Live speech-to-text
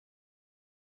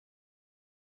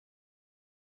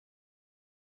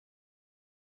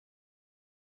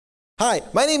Hi,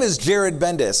 my name is Jared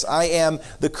Bendis. I am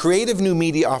the Creative New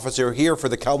Media Officer here for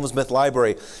the Kelvin Smith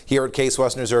Library here at Case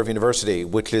Western Reserve University,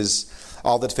 which is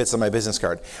all that fits on my business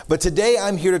card. But today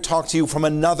I'm here to talk to you from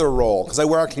another role, because I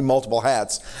wear actually multiple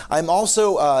hats. I'm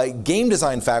also a game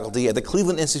design faculty at the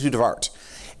Cleveland Institute of Art.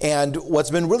 And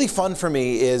what's been really fun for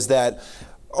me is that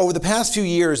over the past few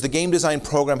years, the game design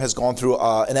program has gone through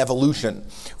an evolution.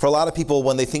 For a lot of people,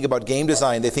 when they think about game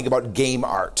design, they think about game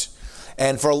art.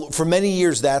 And for many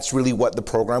years, that's really what the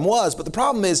program was. But the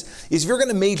problem is if you're going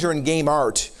to major in game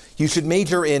art, you should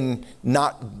major in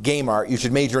not game art. You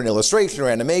should major in illustration or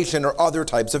animation or other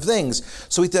types of things.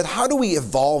 So we said, how do we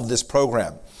evolve this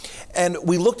program? And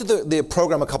we looked at the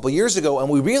program a couple years ago, and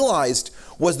we realized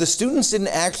was the students didn't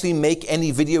actually make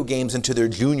any video games into their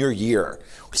junior year.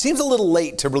 It seems a little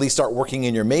late to really start working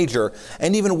in your major,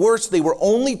 and even worse, they were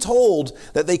only told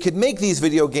that they could make these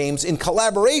video games in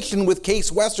collaboration with Case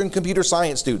Western computer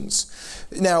science students.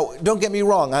 Now, don't get me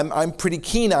wrong, I'm pretty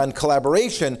keen on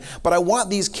collaboration, but I want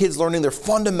these kids learning their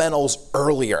fundamentals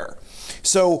earlier.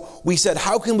 So we said,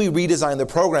 how can we redesign the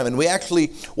program? And we actually,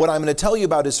 what I'm going to tell you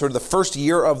about is sort of the first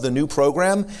year of the new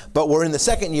program, but we're in the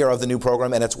second year of the new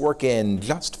program, and it's working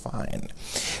just fine.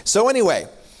 So anyway,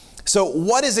 so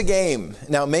what is a game?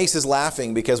 Now Mace is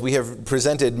laughing because we have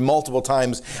presented multiple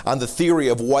times on the theory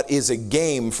of what is a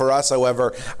game. For us,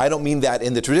 however, I don't mean that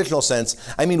in the traditional sense.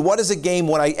 I mean, what is a game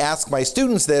when I ask my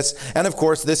students this? And of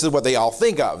course, this is what they all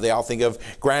think of. They all think of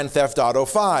Grand Theft Auto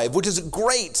 5, which is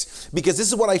great because this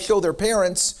is what I show their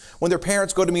parents when their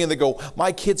parents go to me and they go,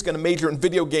 my kid's going to major in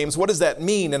video games. What does that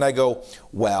mean? And I go,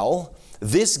 well,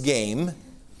 this game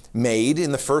made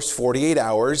in the first 48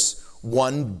 hours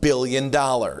 $1 billion.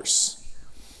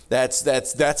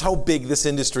 That's how big this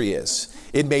industry is.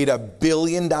 It made $1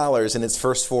 billion in its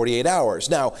first 48 hours.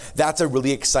 Now, that's a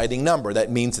really exciting number.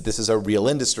 That means that this is a real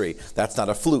industry. That's not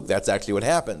a fluke. That's actually what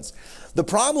happens. The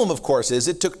problem, of course, is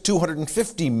it took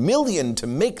 $250 million to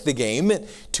make the game in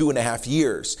 2.5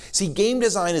 years. See, game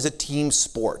design is a team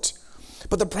sport.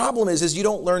 But the problem is you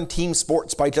don't learn team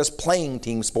sports by just playing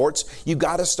team sports. You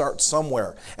got to start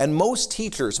somewhere. And most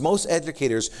teachers, most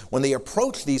educators, when they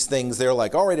approach these things, they're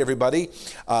like, all right, everybody,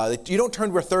 you don't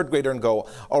turn to a third grader and go,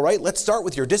 all right, let's start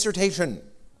with your dissertation.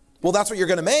 Well, that's what you're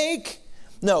going to make.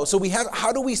 No, so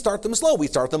how do we start them slow? We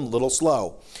start them a little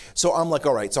slow. So I'm like,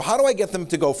 all right, so how do I get them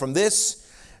to go from this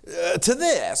to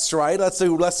this, right? Let's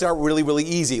start really, really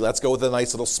easy. Let's go with a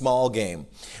nice little small game.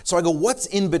 So I go, what's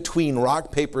in between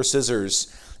rock, paper,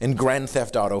 scissors and Grand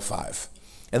Theft Auto 5?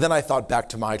 And then I thought back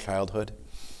to my childhood,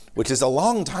 which is a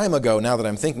long time ago now that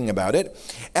I'm thinking about it.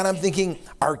 And I'm thinking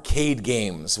arcade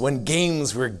games, when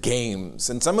games were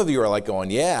games. And some of you are like going,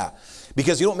 yeah,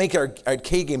 because you don't make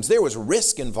arcade games. There was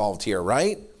risk involved here,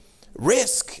 right?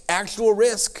 Risk, actual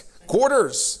risk,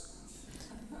 quarters.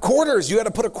 Quarters, you had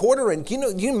to put a quarter in.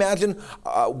 Can you imagine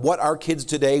what our kids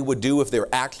today would do if there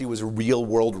actually was real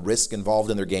world risk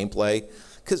involved in their gameplay?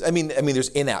 Because I mean, there's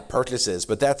in-app purchases,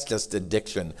 but that's just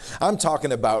addiction. I'm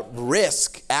talking about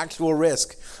risk, actual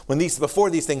risk.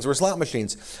 Before these things were slot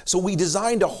machines. So we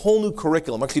designed a whole new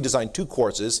curriculum. Actually designed 2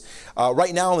 courses.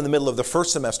 Right now I'm in the middle of the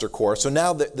first semester course. So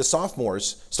now the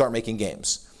sophomores start making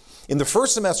games. In the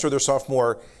first semester of their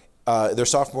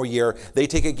sophomore year, they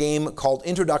take a game called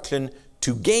Introduction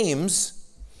to Games,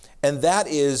 and that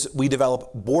is we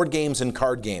develop board games and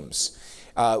card games.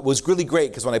 It was really great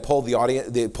because when I polled the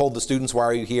audience, they polled the students, why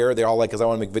are you here? They're all like, because I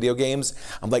want to make video games.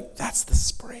 I'm like, that's the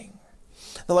spring.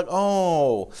 They're like,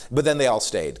 oh. But then they all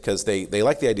stayed because they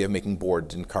like the idea of making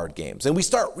board and card games. And we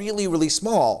start really, really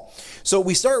small. So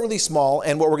we start really small,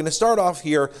 and what we're going to start off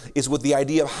here is with the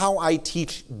idea of how I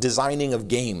teach designing of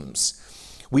games.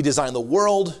 We design the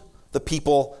world, the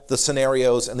people, the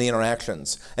scenarios, and the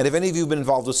interactions. And if any of you have been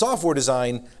involved with software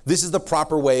design, this is the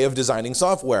proper way of designing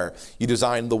software. You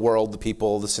design the world, the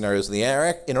people, the scenarios, and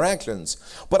the interactions.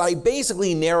 But I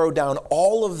basically narrowed down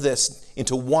all of this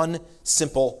into one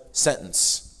simple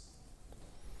sentence.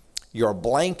 You're a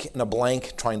blank and a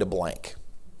blank trying to blank.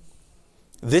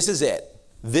 This is it.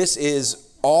 This is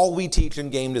all we teach in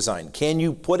game design. Can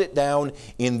you put it down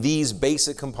in these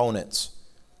basic components?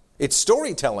 It's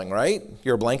storytelling, right?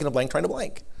 You're a blank and a blank trying to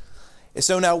blank.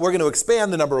 So now we're going to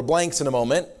expand the number of blanks in a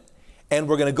moment, and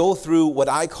we're going to go through what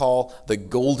I call the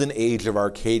golden age of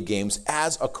arcade games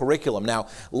as a curriculum. Now,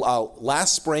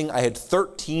 last spring I had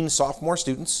 13 sophomore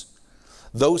students.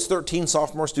 Those 13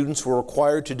 sophomore students were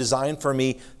required to design for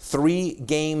me 3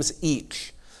 games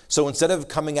each. So instead of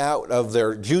coming out of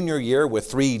their junior year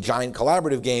with 3 giant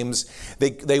collaborative games,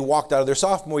 they walked out of their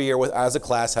sophomore year as a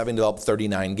class having developed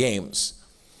 39 games.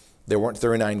 There weren't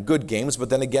 39 good games, but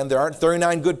then again, there aren't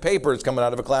 39 good papers coming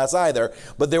out of a class either,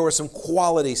 but there was some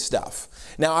quality stuff.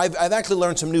 Now, I've actually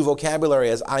learned some new vocabulary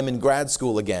as I'm in grad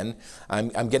school again.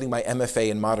 I'm getting my MFA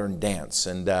in modern dance,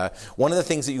 and one of the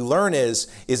things that you learn is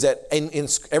that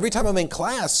every time I'm in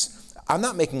class, I'm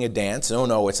not making a dance.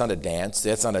 No, it's not a dance.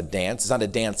 That's not a dance. It's not a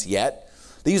dance yet.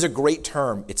 They use a great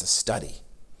term. It's a study.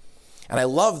 And I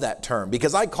love that term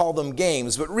because I call them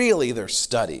games, but really they're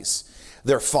studies.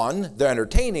 They're fun, they're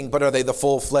entertaining, but are they the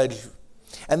full-fledged?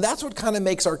 And that's what kind of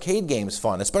makes arcade games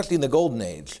fun, especially in the golden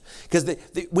age. Because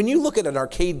when you look at an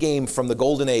arcade game from the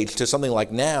golden age to something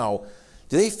like now,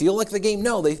 do they feel like the game?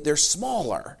 No, they're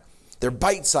smaller. They're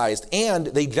bite-sized, and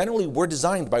they generally were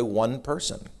designed by one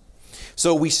person.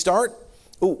 So we start,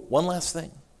 one last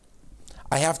thing.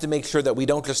 I have to make sure that we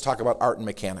don't just talk about art and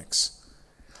mechanics.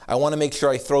 I want to make sure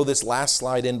I throw this last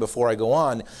slide in before I go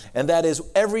on, and that is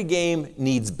every game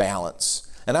needs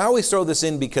balance. And I always throw this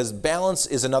in because balance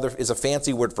is a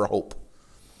fancy word for hope.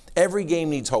 Every game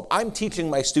needs hope. I'm teaching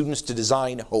my students to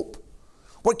design hope.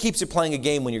 What keeps you playing a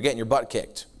game when you're getting your butt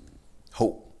kicked?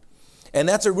 Hope. And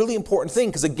that's a really important thing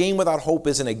because a game without hope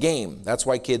isn't a game. That's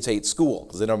why kids hate school,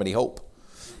 because they don't have any hope.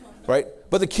 Right?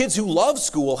 But the kids who love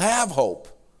school have hope.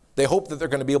 They hope that they're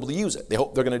going to be able to use it. They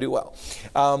hope they're going to do well.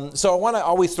 So I want to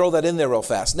always throw that in there real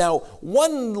fast. Now,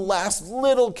 one last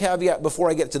little caveat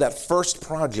before I get to that first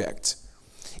project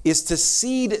is to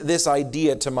seed this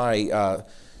idea to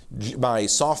my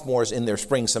sophomores in their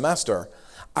spring semester.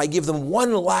 I give them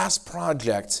one last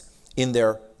project in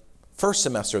their first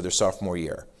semester of their sophomore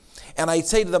year. And I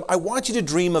say to them, I want you to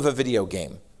dream of a video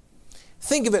game.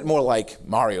 Think of it more like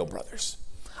Mario Brothers.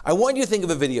 I want you to think of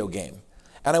a video game.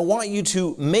 And I want you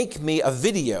to make me a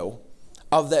video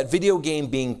of that video game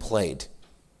being played.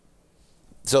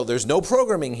 So there's no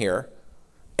programming here,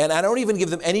 and I don't even give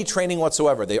them any training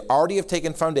whatsoever. They already have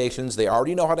taken foundations, they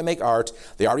already know how to make art,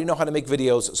 they already know how to make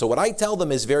videos. So what I tell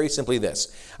them is very simply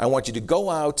this. I want you to go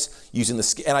out using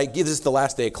and I give this the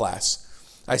last day of class.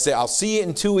 I say, I'll see you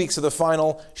in 2 weeks of the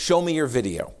final, show me your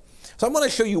video. So I'm going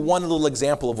to show you one little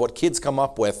example of what kids come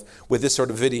up with this sort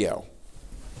of video.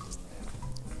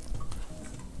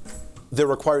 They're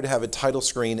required to have a title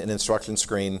screen, an instruction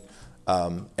screen,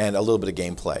 and a little bit of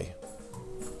gameplay.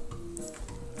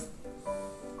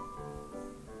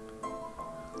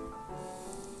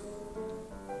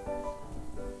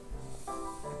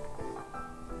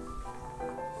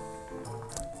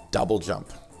 Double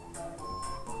jump.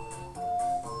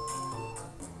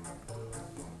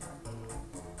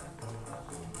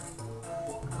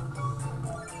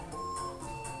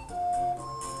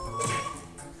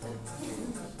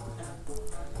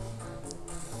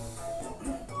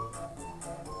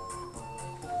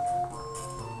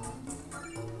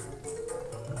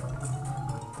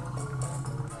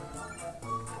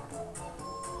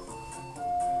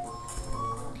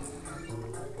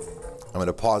 I'm going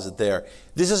to pause it there.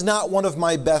 This is not one of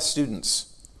my best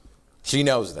students. She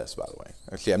knows this, by the way.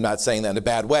 Actually, I'm not saying that in a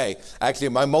bad way. Actually,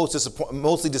 my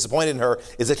mostly disappointed in her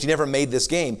is that she never made this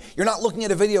game. You're not looking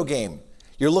at a video game.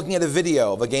 You're looking at a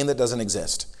video of a game that doesn't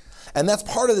exist. And that's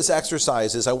part of this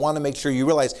exercise is I want to make sure you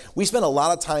realize we spend a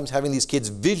lot of times having these kids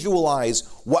visualize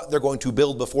what they're going to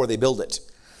build before they build it.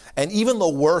 And even the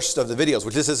worst of the videos,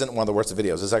 which this isn't one of the worst of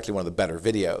videos, this is actually one of the better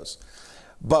videos.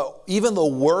 But even the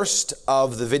worst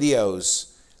of the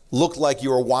videos looked like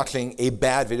you were watching a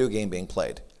bad video game being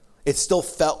played. It still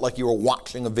felt like you were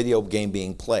watching a video game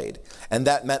being played. And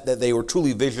that meant that they were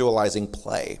truly visualizing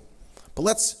play. But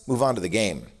let's move on to the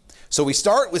game. So we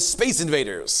start with Space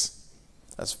Invaders.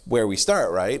 That's where we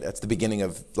start, right? That's the beginning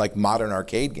of like modern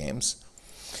arcade games.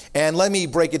 And let me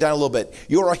break it down a little bit.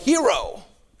 You're a hero.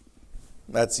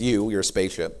 That's you, you're a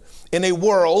spaceship. In a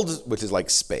world, which is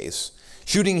like space,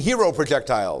 shooting hero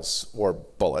projectiles, or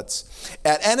bullets,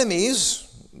 at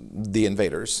enemies, the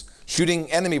invaders,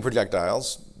 shooting enemy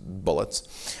projectiles,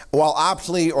 bullets, while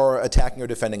optionally or attacking or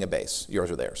defending a base,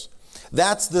 yours or theirs.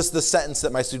 That's the sentence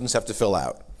that my students have to fill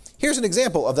out. Here's an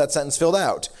example of that sentence filled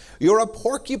out. You're a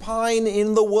porcupine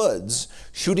in the woods,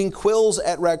 shooting quills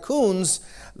at raccoons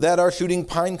that are shooting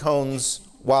pine cones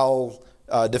while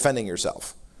defending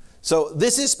yourself. So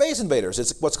this is Space Invaders.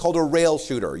 It's what's called a rail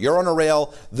shooter. You're on a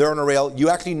rail, they're on a rail. You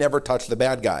actually never touch the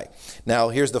bad guy. Now,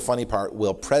 here's the funny part.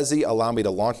 Will Prezi allow me to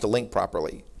launch the link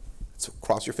properly? So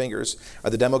cross your fingers.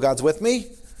 Are the demo gods with me?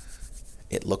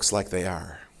 It looks like they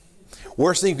are.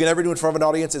 Worst thing you can ever do in front of an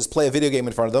audience is play a video game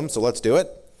in front of them, so let's do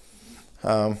it.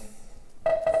 Uh-oh.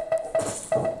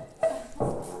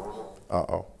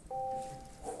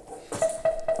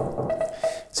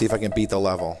 See if I can beat the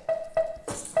level.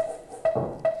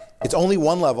 It's only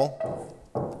one level.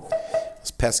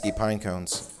 Those pesky pine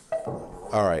cones.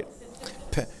 All right.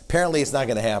 Apparently it's not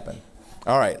going to happen.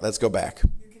 All right, let's go back.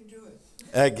 You can do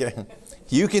it. Okay.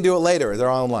 You can do it later. They're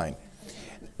online.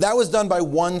 That was done by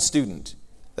one student.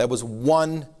 That was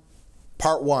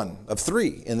part one of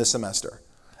 3 in the semester.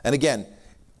 And again,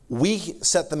 we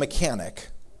set the mechanic,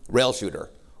 rail shooter.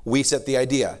 We set the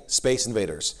idea, Space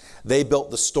Invaders. They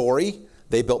built the story,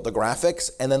 they built the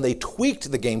graphics, and then they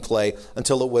tweaked the gameplay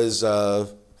until it was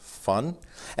fun.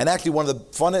 And actually one of the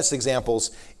funnest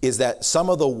examples is that some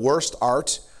of the worst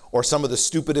art or some of the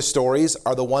stupidest stories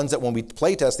are the ones that when we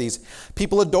play test these,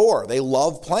 people adore. They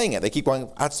love playing it. They keep going,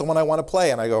 that's the one I want to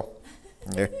play. And I go,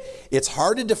 yeah. It's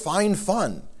hard to define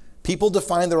fun. People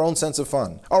define their own sense of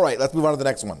fun. All right, let's move on to the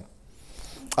next one.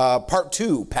 Part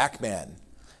 2, Pac-Man.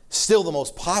 Still the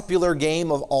most popular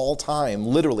game of all time.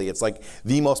 Literally, it's like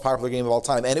the most popular game of all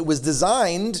time. And it was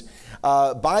designed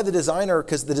by the designer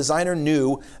because the designer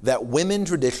knew that women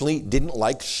traditionally didn't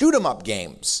like shoot-'em-up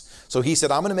games. So he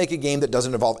said, I'm going to make a game that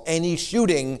doesn't involve any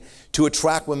shooting to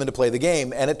attract women to play the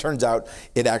game. And it turns out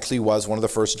it actually was one of the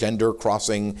first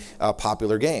gender-crossing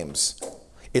popular games.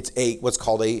 It's what's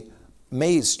called a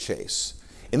maze chase.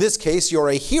 In this case, you're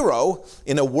a hero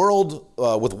in a world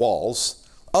with walls,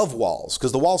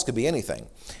 because the walls could be anything.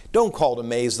 Don't call it a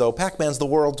maze, though. Pac-Man's the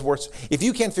world's worst. If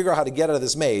you can't figure out how to get out of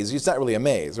this maze, it's not really a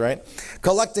maze, right?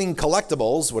 Collecting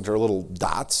collectibles, which are little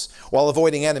dots, while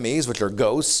avoiding enemies, which are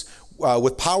ghosts,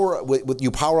 you power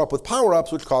up with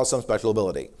power-ups, which cause some special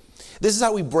ability. This is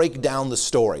how we break down the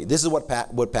story. This is what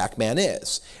Pac-Man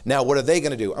is. Now, what are they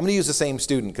going to do? I'm going to use the same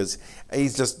student because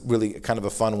he's just really kind of a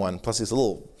fun one. Plus, he's a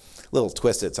little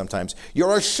twisted sometimes.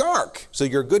 You're a shark. So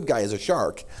your good guy is a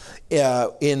shark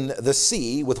in the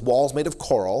sea with walls made of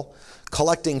coral,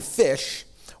 collecting fish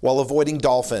while avoiding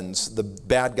dolphins. The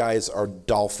bad guys are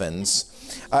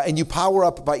dolphins. And you power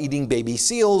up by eating baby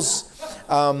seals,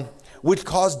 which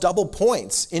cause double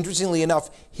points. Interestingly enough,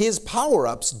 his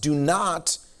power-ups do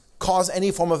not cause any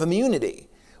form of immunity,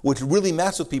 which really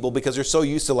mess with people because they're so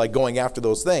used to like going after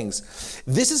those things.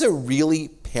 This is a really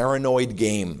paranoid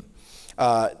game.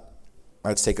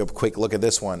 Let's take a quick look at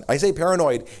this one. I say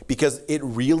paranoid because it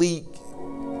really...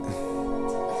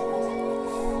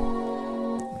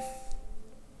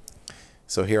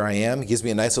 So here I am. It gives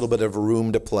me a nice little bit of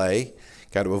room to play.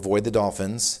 Got to avoid the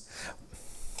dolphins.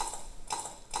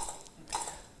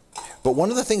 But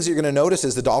one of the things you're going to notice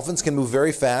is the dolphins can move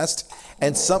very fast,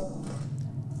 and some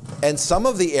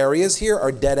of the areas here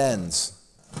are dead ends.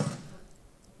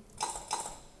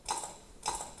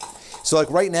 So like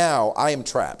right now, I am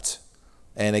trapped.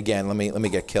 And again, let me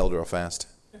get killed real fast.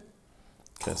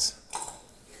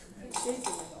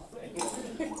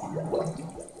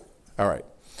 All right,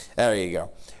 there you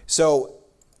go. So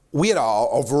we had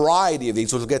a variety of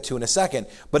these, which we'll get to in a second.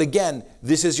 But again,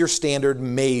 this is your standard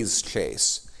maze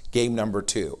chase, game number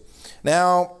 2.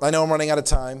 Now, I know I'm running out of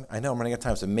time.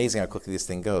 It's amazing how quickly this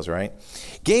thing goes, right?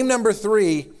 Game number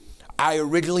 3, I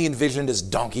originally envisioned as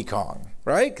Donkey Kong,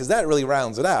 right? Because that really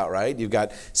rounds it out, right? You've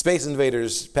got Space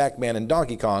Invaders, Pac-Man, and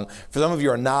Donkey Kong. For some of you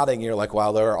are nodding, you're like,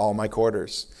 wow, they're all my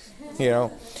quarters, you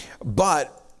know?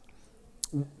 But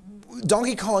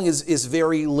Donkey Kong is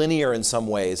very linear in some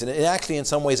ways, and actually in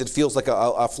some ways it feels like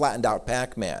a flattened out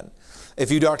Pac-Man. If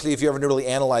you ever really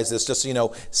analyze this, just so you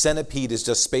know, Centipede is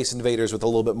just Space Invaders with a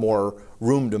little bit more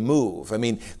room to move. I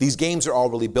mean, these games are all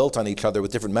really built on each other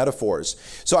with different metaphors.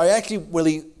 So I actually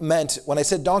really meant, when I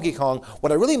said Donkey Kong,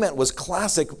 what I really meant was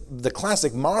the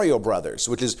classic Mario Brothers,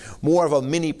 which is more of a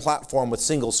mini platform with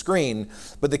single screen,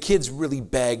 but the kids really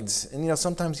begged, and you know,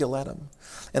 sometimes you let them,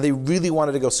 and they really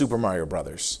wanted to go Super Mario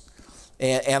Brothers.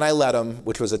 And I let them,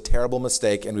 which was a terrible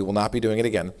mistake, and we will not be doing it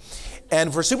again.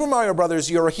 And for Super Mario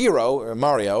Brothers, you're a hero,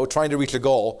 Mario, trying to reach a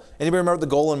goal. Anybody remember what the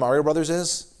goal in Mario Brothers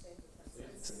is?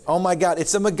 Oh my God,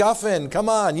 it's a MacGuffin. Come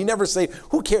on, you never say,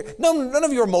 who cares? None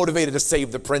of you are motivated to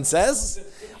save the princess.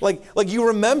 Like you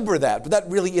remember that, but that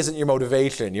really isn't your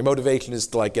motivation. Your motivation is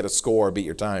to like get a score, beat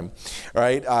your time,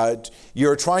 right?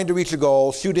 You're trying to reach a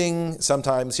goal, shooting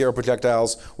sometimes hero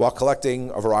projectiles while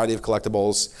collecting a variety of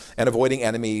collectibles and avoiding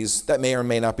enemies that may or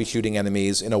may not be shooting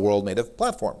enemies in a world made of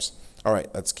platforms. All right,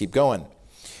 let's keep going.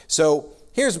 So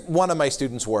here's one of my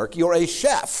students' work. You're a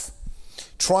chef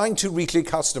trying to reach a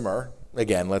customer.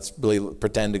 Again, let's really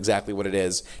pretend exactly what it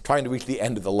is. Trying to reach the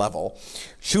end of the level.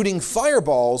 Shooting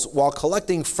fireballs while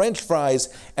collecting French fries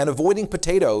and avoiding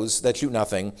potatoes that shoot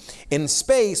nothing in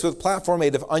space with platform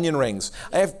made of onion rings.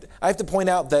 I have to point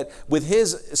out that with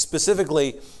his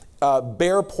specifically,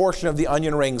 bare portion of the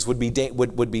onion rings would be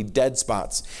dead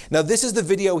spots. Now this is the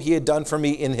video he had done for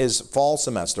me in his fall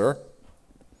semester.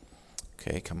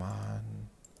 Okay, come on.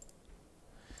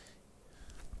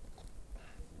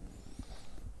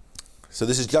 So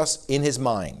this is just in his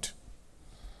mind.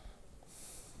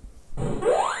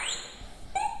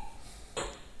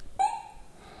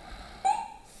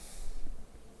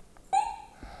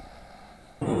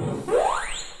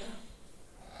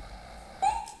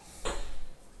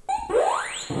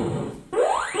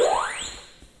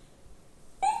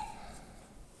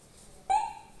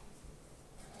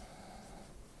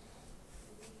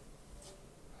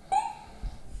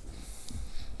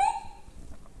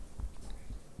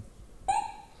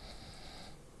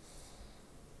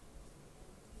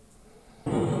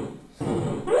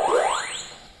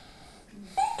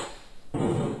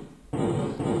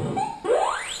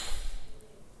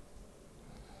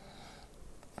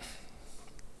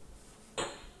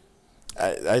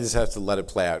 I just have to let it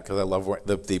play out because I love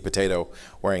the potato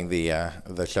wearing the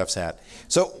chef's hat.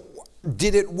 So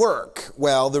did it work?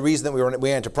 Well, the reason that we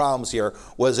ran into problems here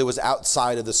was it was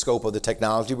outside of the scope of the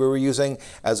technology we were using,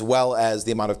 as well as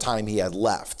the amount of time he had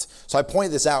left. So I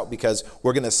point this out because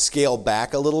we're going to scale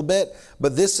back a little bit,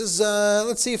 but this is,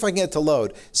 let's see if I can get it to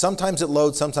load. Sometimes it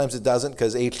loads, sometimes it doesn't,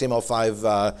 because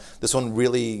HTML5, this one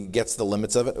really gets the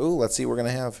limits of it. Ooh, let's see what we're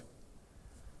going to have.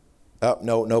 Oh,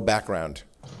 no background,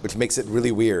 which makes it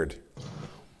really weird.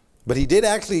 But he did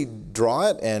actually draw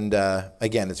it, and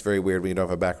again, it's very weird when you don't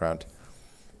have a background.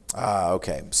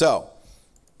 Okay, so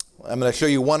I'm going to show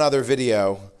you one other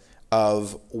video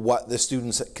of what the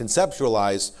students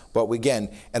conceptualize, but again,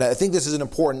 and I think this is an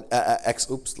important,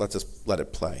 oops, let's just let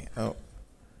it play. Oh.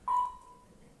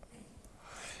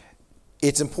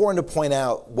 It's important to point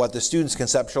out what the students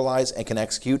conceptualize and can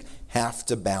execute have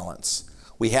to balance.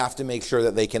 We have to make sure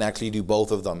that they can actually do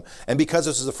both of them. And because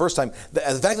this is the first time, the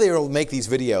fact that they were able to make these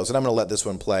videos, and I'm going to let this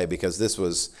one play because this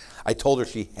was, I told her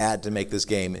she had to make this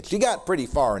game. She got pretty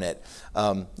far in it.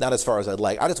 Not as far as I'd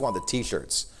like. I just want the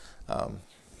t-shirts.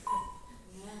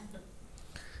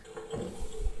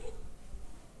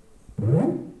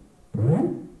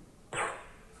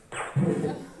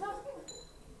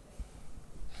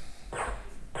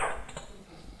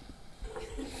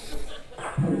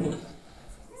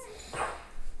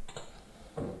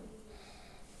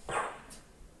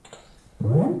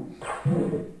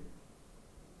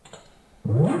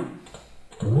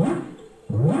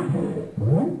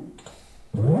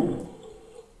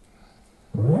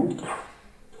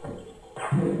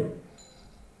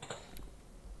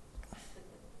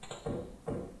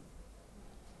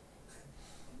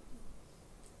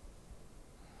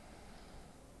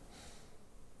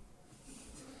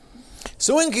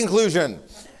 So in conclusion,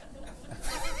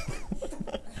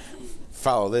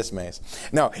 follow this maze.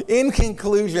 Now, in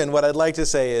conclusion, what I'd like to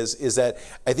say is that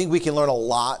I think we can learn a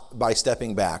lot by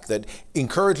stepping back, that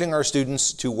encouraging our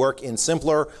students to work in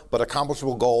simpler but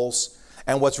accomplishable goals.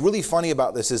 And what's really funny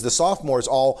about this is the sophomores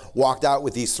all walked out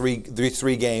with these three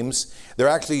games. They're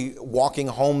actually walking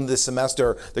home this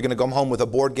semester. They're going to go home with a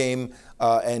board game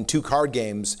and 2 card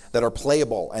games that are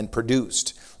playable and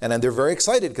produced. And then they're very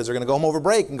excited because they're going to go home over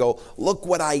break and go, look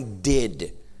what I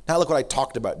did. Now look what I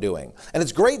talked about doing. And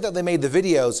it's great that they made the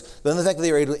videos, but then the fact that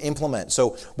they were able to implement.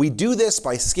 So we do this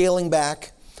by scaling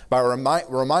back, by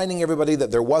reminding everybody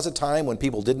that there was a time when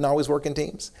people didn't always work in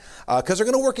teams, because they're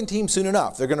going to work in teams soon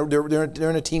enough. They're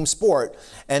in a team sport,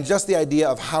 and just the idea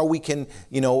of how we can,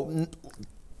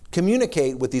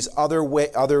 communicate with these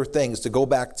other things to go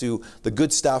back to the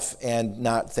good stuff and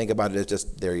not think about it as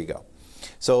just there you go.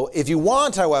 So if you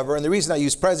want, however, and the reason I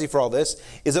use Prezi for all this,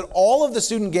 is that all of the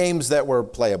student games that were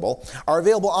playable are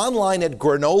available online at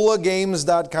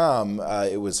granolagames.com.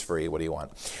 It was free. What do you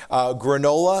want?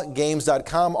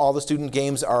 Granolagames.com. All the student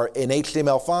games are in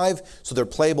HTML5, so they're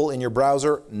playable in your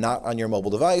browser, not on your mobile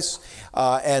device.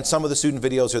 And some of the student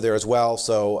videos are there as well.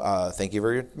 So thank you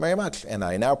very, very much. And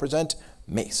I now present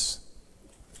Mace.